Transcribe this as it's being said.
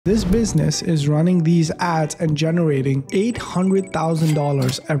This business is running these ads and generating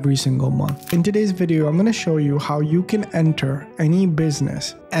 $800,000 every single month. In today's video, I'm going to show you how you can enter any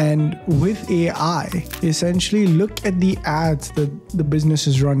business and with AI, essentially look at the ads that the business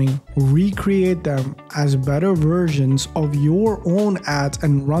is running, recreate them as better versions of your own ads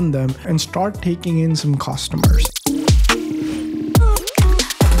and run them and start taking in some customers.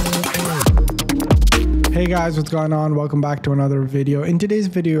 Hey guys, what's going on? Welcome back to another video. In today's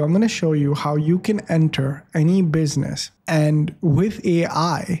video, I'm going to show you how you can enter any business and with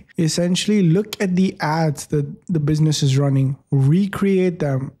AI, essentially look at the ads that the business is running, recreate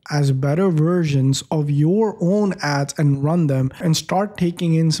them as better versions of your own ads and run them and start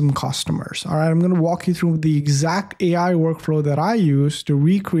taking in some customers. All right, I'm going to walk you through the exact AI workflow that I use to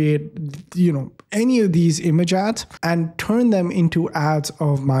recreate, any of these image ads and turn them into ads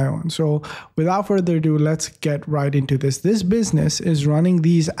of my own. So without further ado, let's get right into this. This business is running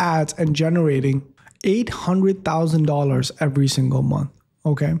these ads and generating $800,000 every single month.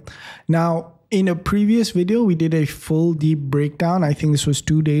 Okay. Now, in a previous video, we did a full deep breakdown. I think this was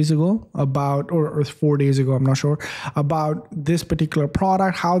 2 days ago or 4 days ago, I'm not sure, about this particular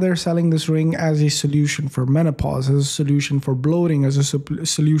product, how they're selling this ring as a solution for menopause, as a solution for bloating, as a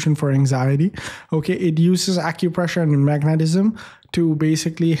solution for anxiety. Okay, it uses acupressure and magnetism to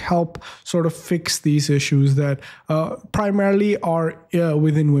basically help sort of fix these issues that primarily are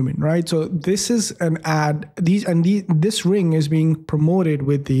within women, right? So this is an ad, this ring is being promoted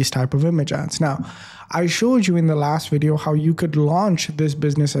with these type of image ads. Now, I showed you in the last video how you could launch this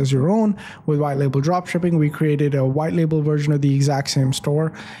business as your own with white label dropshipping. We created a white label version of the exact same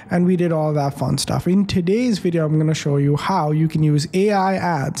store and we did all that fun stuff. In today's video, I'm gonna show you how you can use AI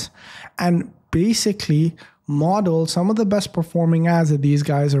ads and basically model some of the best performing ads that these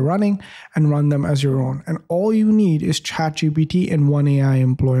guys are running and run them as your own. And all you need is ChatGPT and one AI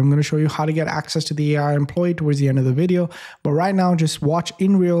employee. I'm going to show you how to get access to the AI employee towards the end of the video. But right now, just watch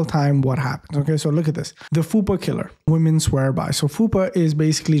in real time what happens. Okay, so look at this. The FUPA killer, women swear by. So FUPA is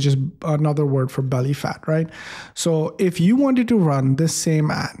basically just another word for belly fat, right? So if you wanted to run this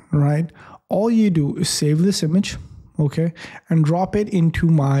same ad, right, all you do is save this image, okay, and drop it into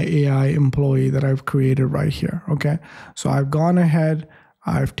my AI employee that I've created right here, okay? So I've gone ahead,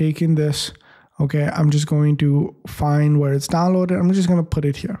 I've taken this, okay? I'm just going to find where it's downloaded. I'm just gonna put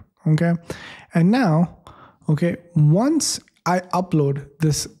it here, okay? And now, okay, once I upload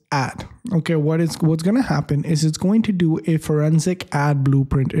this ad, okay, what's gonna happen is it's going to do a forensic ad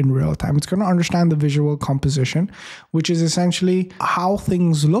blueprint in real time. It's gonna understand the visual composition, which is essentially how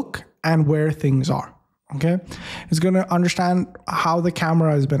things look and where things are. Okay, it's going to understand how the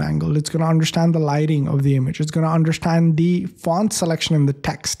camera has been angled. It's going to understand the lighting of the image. It's going to understand the font selection and the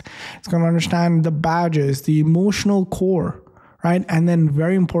text. It's going to understand the badges, the emotional core, right? And then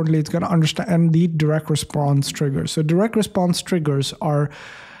very importantly, it's going to understand the direct response triggers. So direct response triggers are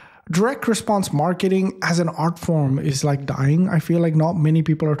direct response marketing as an art form is like dying. I feel like not many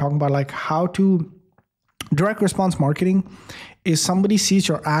people are talking about like how to direct response marketing is somebody sees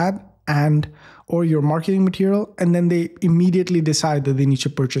your ad or your marketing material, and then they immediately decide that they need to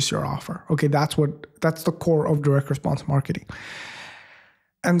purchase your offer. Okay, that's the core of direct response marketing.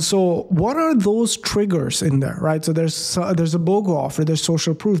 And so what are those triggers in there, right? So there's a BOGO offer, there's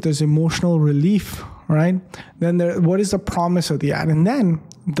social proof, there's emotional relief, right? Then what is the promise of the ad? And then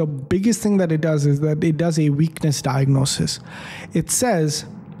the biggest thing that it does is that it does a weakness diagnosis. It says,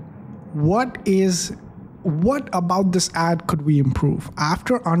 what about this ad could we improve?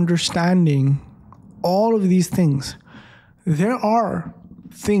 After understanding all of these things, there are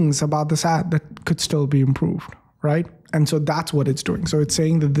things about this ad that could still be improved, right? And so that's what it's doing. So it's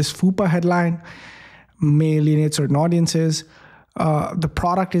saying that this FUPA headline may alienate certain audiences. The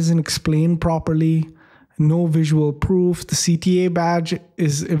product isn't explained properly. No visual proof. The CTA badge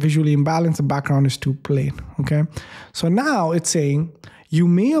is visually imbalanced. The background is too plain, okay? So now it's saying, you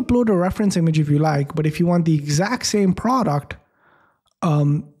may upload a reference image if you like, but if you want the exact same product,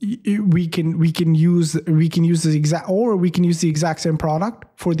 we can use the exact same product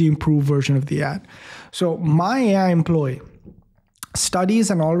for the improved version of the ad. So my AI employee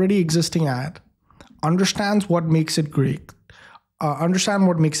studies an already existing ad, understands what makes it great,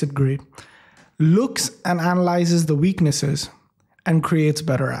 looks and analyzes the weaknesses, and creates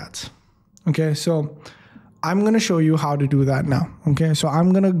better ads. Okay, so I'm going to show you how to do that now. Okay, so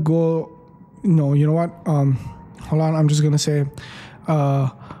I'm going to go, you know what? Hold on, I'm just going to say,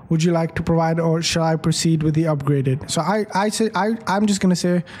 would you like to provide, or shall I proceed with the upgraded? So I'm just going to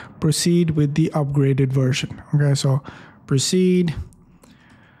say proceed with the upgraded version. Okay, so proceed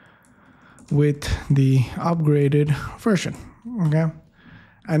with the upgraded version. Okay,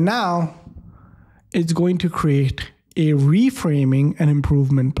 And now it's going to create a reframing and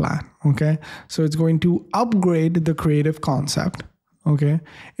improvement plan. Okay. So it's going to upgrade the creative concept. Okay.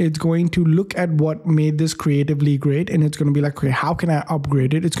 It's going to look at what made this creatively great. And it's going to be like, okay, how can I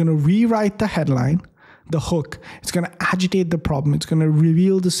upgrade it? It's going to rewrite the headline, the hook. It's going to agitate the problem. It's going to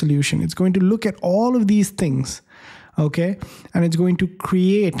reveal the solution. It's going to look at all of these things. Okay. And it's going to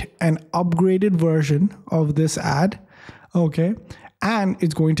create an upgraded version of this ad. Okay. And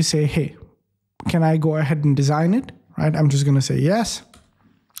it's going to say, hey, can I go ahead and design it? Right. I'm just going to say yes.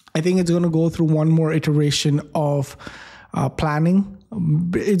 I think it's going to go through one more iteration of planning.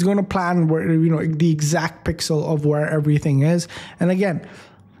 It's going to plan where, the exact pixel of where everything is. And again,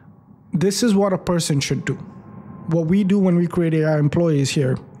 this is what a person should do. What we do when we create AI employees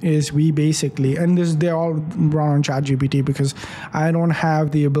here is we basically, and they're all run on ChatGPT because I don't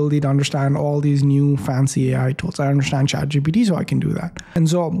have the ability to understand all these new fancy AI tools. I understand ChatGPT, so I can do that. And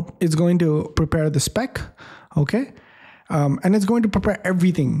so it's going to prepare the spec, okay? And it's going to prepare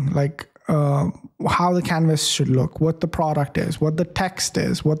everything, like how the canvas should look, what the product is, what the text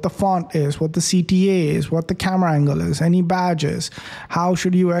is, what the font is, what the CTA is, what the camera angle is, any badges, how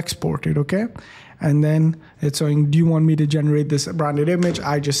should you export it, okay? And then it's saying, do you want me to generate this branded image?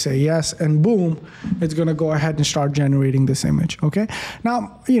 I just say yes, and boom, it's gonna go ahead and start generating this image, okay?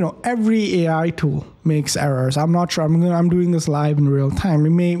 Now, every AI tool makes errors. I'm not sure, I'm doing this live in real time.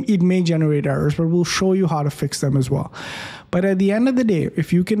 It may generate errors, but we'll show you how to fix them as well. But at the end of the day,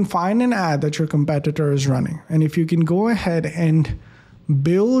 if you can find an ad that your competitor is running, and if you can go ahead and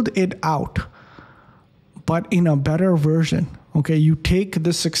build it out, but in a better version, okay, you take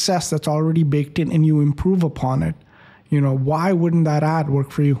the success that's already baked in and you improve upon it, why wouldn't that ad work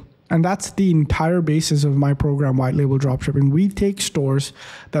for you? And that's the entire basis of my program, White Label Dropshipping. We take stores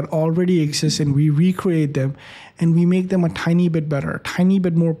that already exist and we recreate them and we make them a tiny bit better, a tiny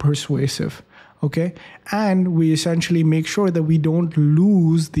bit more persuasive. Okay, and we essentially make sure that we don't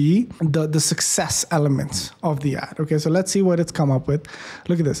lose the success elements of the ad. Okay, so let's see what it's come up with.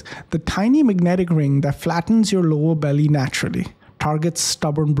 Look at this. The tiny magnetic ring that flattens your lower belly naturally targets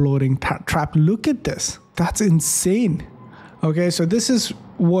stubborn bloating trap. Look at this. That's insane. Okay, so this is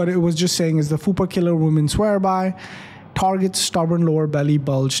what it was just saying is the fupa killer women swear by. Targets stubborn lower belly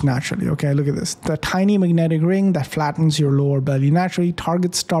bulge naturally. Okay, look at this. The tiny magnetic ring that flattens your lower belly naturally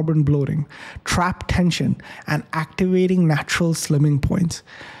targets stubborn bloating, trap tension, and activating natural slimming points.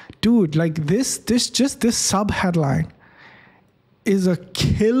 Dude, like this sub headline is a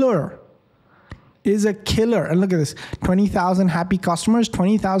killer. And look at this. 20,000 happy customers,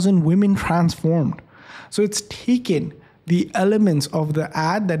 20,000 women transformed. So it's taken the elements of the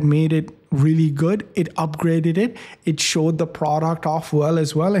ad that made it really good. It upgraded it. It showed the product off well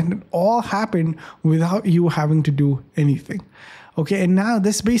as well. And it all happened without you having to do anything. Okay. And now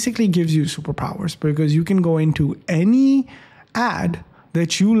this basically gives you superpowers because you can go into any ad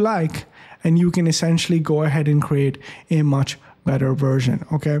that you like and you can essentially go ahead and create a much better version.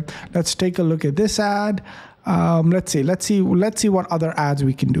 Okay. Let's take a look at this ad. Let's see what other ads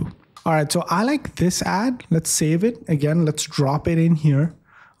we can do. All right, so I like this ad. Let's save it. Again, let's drop it in here.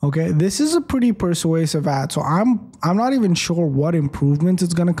 Okay, this is a pretty persuasive ad. So I'm not even sure what improvements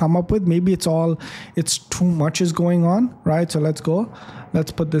it's gonna come up with. Maybe it's too much is going on, right? So let's go.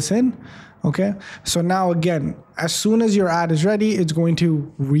 Let's put this in. Okay, so now again, as soon as your ad is ready, it's going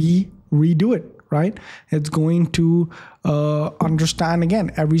to redo it, right? It's going to understand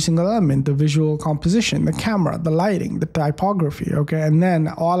again every single element, the visual composition, the camera, the lighting, the typography, okay? And then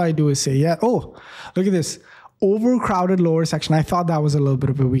all I do is say, yeah, oh, look at this. Overcrowded lower section. I thought that was a little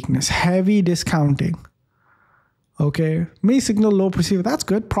bit of a weakness. Heavy discounting. Okay, may signal low perceived. That's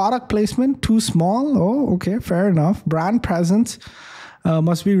good. Product placement, too small. Oh, okay, fair enough. Brand presence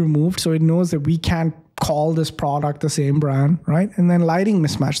must be removed. So it knows that we can't call this product the same brand, right? And then lighting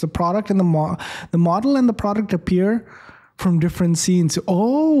mismatch. The product and the model and the product appear from different scenes.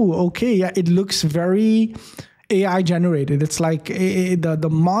 Oh, okay. Yeah, it looks very AI generated. It's like the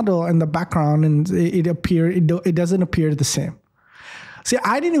model and the background and it doesn't appear the same. See,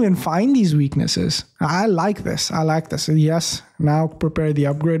 I didn't even find these weaknesses. I like this. And yes, now prepare the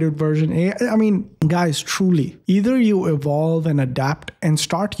upgraded version. I mean, guys, truly, either you evolve and adapt and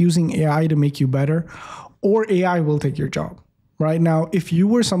start using AI to make you better, or AI will take your job. Right now, if you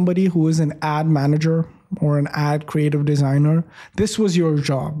were somebody who is an ad manager or an ad creative designer, this was your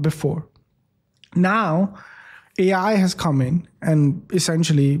job before. Now, AI has come in and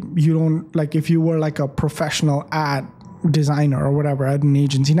essentially you don't, like if you were like a professional ad designer or whatever at an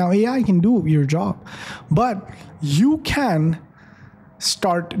agency, now AI can do your job, but you can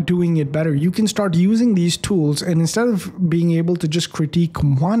start doing it better. You can start using these tools, and instead of being able to just critique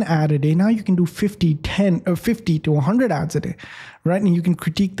one ad a day, now you can do 50 to 100 ads a day, right? And you can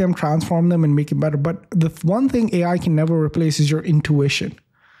critique them, transform them, and make it better. But the one thing AI can never replace is your intuition.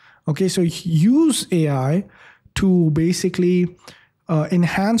 Okay, so use AI to basically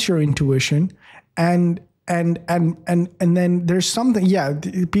enhance your intuition, and then there's something,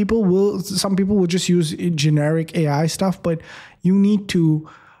 some people will just use generic AI stuff, but you need to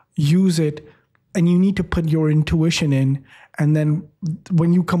use it and you need to put your intuition in. And then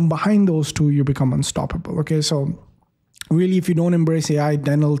when you combine those two, you become unstoppable. Okay. So really, if you don't embrace AI,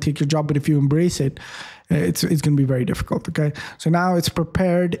 then it'll take your job. But if you embrace it, it's going to be very difficult. Okay. So now it's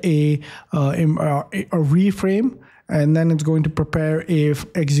prepared a reframe, and then it's going to prepare a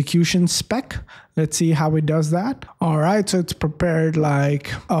execution spec. Let's see how it does that. All right, so it's prepared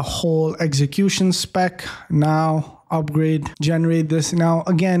like a whole execution spec. Now upgrade, generate this. Now,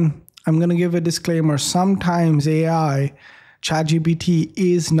 again, I'm going to give a disclaimer. Sometimes AI, ChatGPT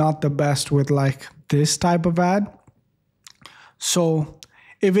is not the best with like this type of ad. So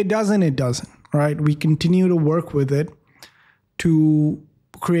if it doesn't, it doesn't, right? We continue to work with it to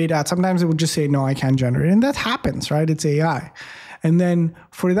create ads. Sometimes it would just say, no, I can't generate. And that happens, right? It's AI. And then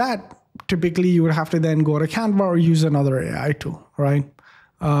for that, typically you would have to then go to Canva or use another AI tool, right?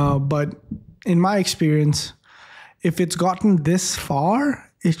 But in my experience, if it's gotten this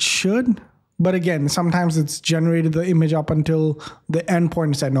far, it should. But again, sometimes it's generated the image up until the endpoint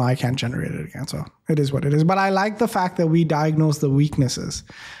and said, no, I can't generate it again. So it is what it is. But I like the fact that we diagnose the weaknesses.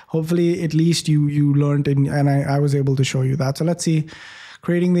 Hopefully, at least you learned, and I was able to show you that. So let's see.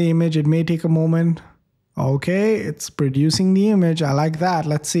 Creating the image, it may take a moment. Okay, it's producing the image. I like that.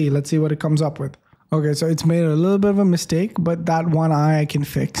 Let's see what it comes up with. Okay, so it's made a little bit of a mistake, but that one eye I can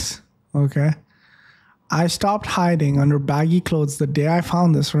fix. Okay. I stopped hiding under baggy clothes the day I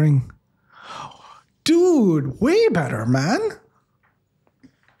found this ring. Dude, way better, man.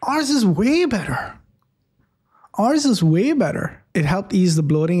 Ours is way better. Ours is way better. It helped ease the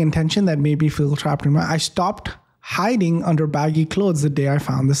bloating and tension that made me feel trapped in I stopped hiding under baggy clothes the day I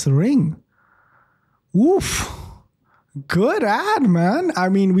found this ring. Woof. Good ad, man. I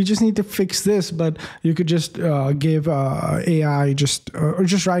mean, we just need to fix this, but you could just give AI or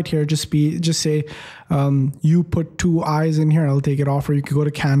just right here, just say, you put two eyes in here, I'll take it off. Or you could go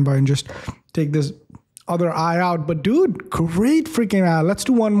to Canva and just take this other eye out. But dude, great freaking ad. Let's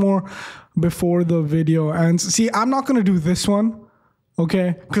do one more before the video ends. See, I'm not going to do this one.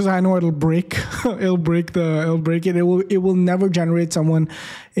 Okay, because I know it'll break. It'll break it. It will never generate someone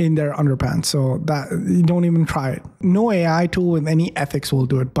in their underpants. So that you don't even try it. No AI tool with any ethics will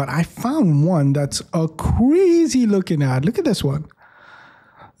do it. But I found one that's a crazy looking ad. Look at this one.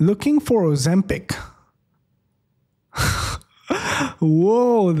 Looking for Ozempic.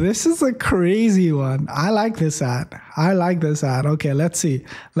 Whoa, this is a crazy one. I like this ad. Okay, let's see.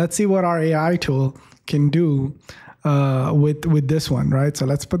 Let's see what our AI tool can do with this one, right? So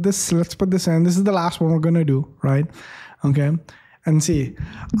let's put this in. This is the last one we're gonna do, right? Okay, and see.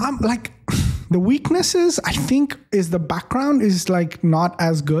 I'm like, the weaknesses I think is the background is like not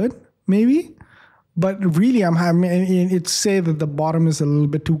as good, maybe, but really it's say that the bottom is a little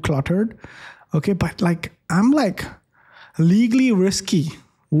bit too cluttered. Okay, but like I'm like legally risky.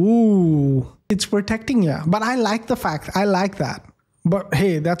 Ooh, it's protecting you, but I like the fact. I like that. But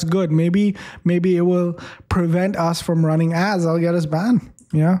hey, that's good. Maybe it will prevent us from running ads. I'll get us banned.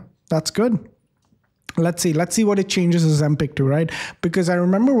 Yeah, that's good. Let's see what it changes Ozempic to, right? Because I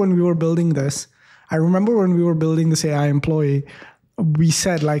remember when we were building this, AI employee, we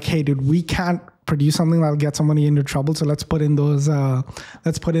said like, hey, dude, we can't produce something that'll get somebody into trouble. So let's put in those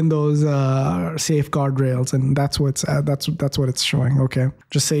safeguard rails, and that's what it's showing. Okay,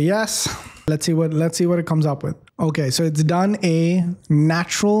 just say yes. Let's see what it comes up with. Okay, so it's done a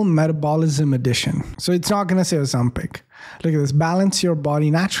natural metabolism edition. So it's not gonna say Ozempic. Look at this. Balance your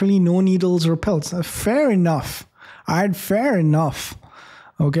body naturally, no needles or pills. Fair enough. Fair enough.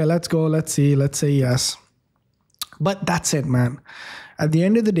 Okay, let's go. Let's see. Let's say yes. But that's it, man. At the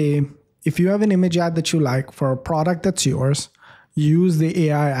end of the day, if you have an image ad that you like for a product that's yours, use the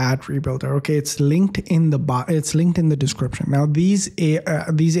AI ad rebuilder. Okay, it's linked in the description. Now, these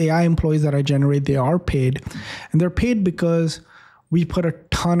AI employees that I generate, they are paid, and they're paid because we put a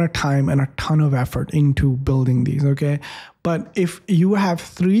ton of time and a ton of effort into building these. Okay, but if you have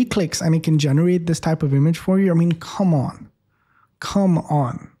 3 clicks and it can generate this type of image for you, I mean, come on.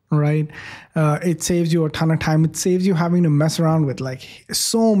 Right? It saves you a ton of time. It saves you having to mess around with like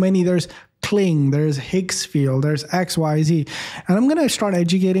so many. There's Kling, there's Higgsfield, there's XYZ. And I'm going to start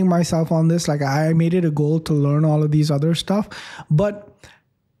educating myself on this. Like I made it a goal to learn all of these other stuff. But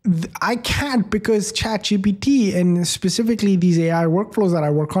I can't, because ChatGPT and specifically these AI workflows that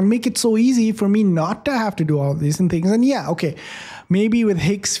I work on make it so easy for me not to have to do all of these and things. And yeah, okay, maybe with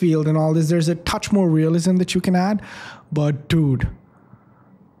Higgs field and all this, there's a touch more realism that you can add. But dude,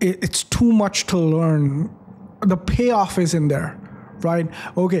 it's too much to learn. The payoff is in there, right?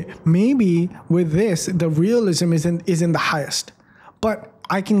 Okay, maybe with this, the realism is in the highest, but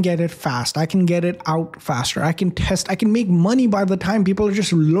I can get it fast. I can get it out faster. I can test. I can make money by the time people are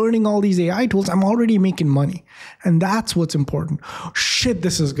just learning all these AI tools. I'm already making money. And that's what's important. Shit,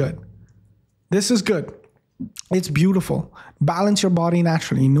 this is good. This is good. It's beautiful. Balance your body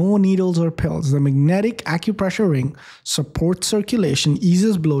naturally. No needles or pills. The magnetic acupressure ring supports circulation,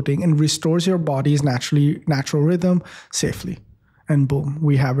 eases bloating, and restores your body's natural rhythm safely. And boom,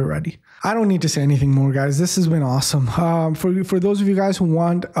 we have it ready. I don't need to say anything more, guys. This has been awesome. For those of you guys who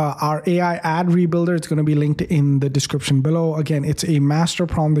want our AI ad rebuilder, it's going to be linked in the description below. Again, it's a master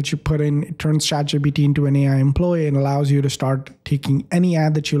prompt that you put in. It turns ChatGPT into an AI employee and allows you to start taking any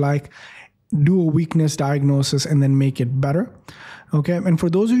ad that you like, do a weakness diagnosis, and then make it better. Okay. And for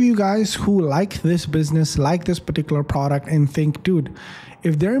those of you guys who like this business, like this particular product, and think, dude,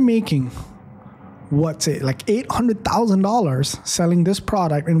 if they're making what's it, like $800,000 selling this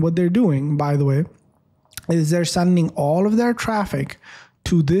product, and what they're doing, by the way, is they're sending all of their traffic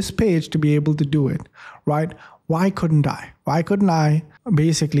to this page to be able to do it, right? Why couldn't I? Why couldn't I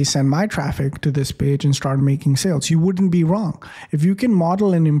basically send my traffic to this page and start making sales? You wouldn't be wrong. If you can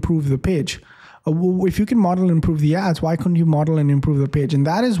model and improve the page, if you can model and improve the ads, why couldn't you model and improve the page? And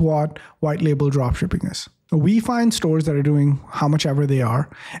that is what white label dropshipping is. We find stores that are doing how much ever they are,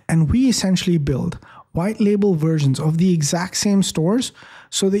 and we essentially build white label versions of the exact same stores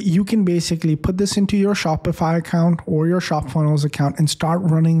so that you can basically put this into your Shopify account or your ShopFunnels account and start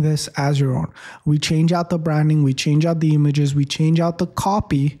running this as your own. We change out the branding, we change out the images, we change out the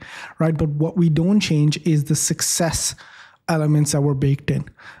copy, right? But what we don't change is the success elements that were baked in,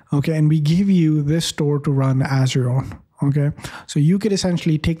 okay? And we give you this store to run as your own, okay? So you could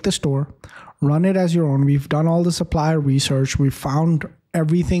essentially take the store, run it as your own. We've done all the supplier research. We found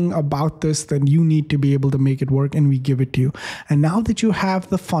everything about this that you need to be able to make it work, and we give it to you. And now that you have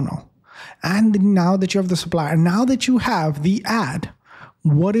the funnel, and now that you have the supplier, and now that you have the ad,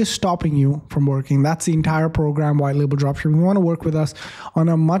 what is stopping you from working? That's the entire program, White Label Dropshipping. You want to work with us on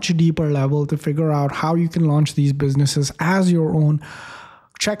a much deeper level to figure out how you can launch these businesses as your own.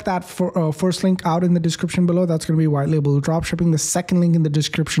 Check that first link out in the description below. That's going to be White Label Dropshipping. The second link in the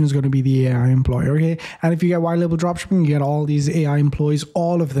description is going to be the AI employee. Okay. And if you get White Label Dropshipping, you get all these AI employees,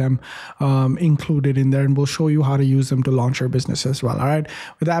 all of them included in there. And we'll show you how to use them to launch your business as well. All right.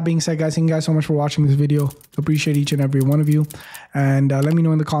 With that being said, guys, thank you guys so much for watching this video. Appreciate each and every one of you. And let me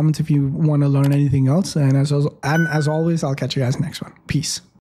know in the comments if you want to learn anything else. And as always, I'll catch you guys next one. Peace.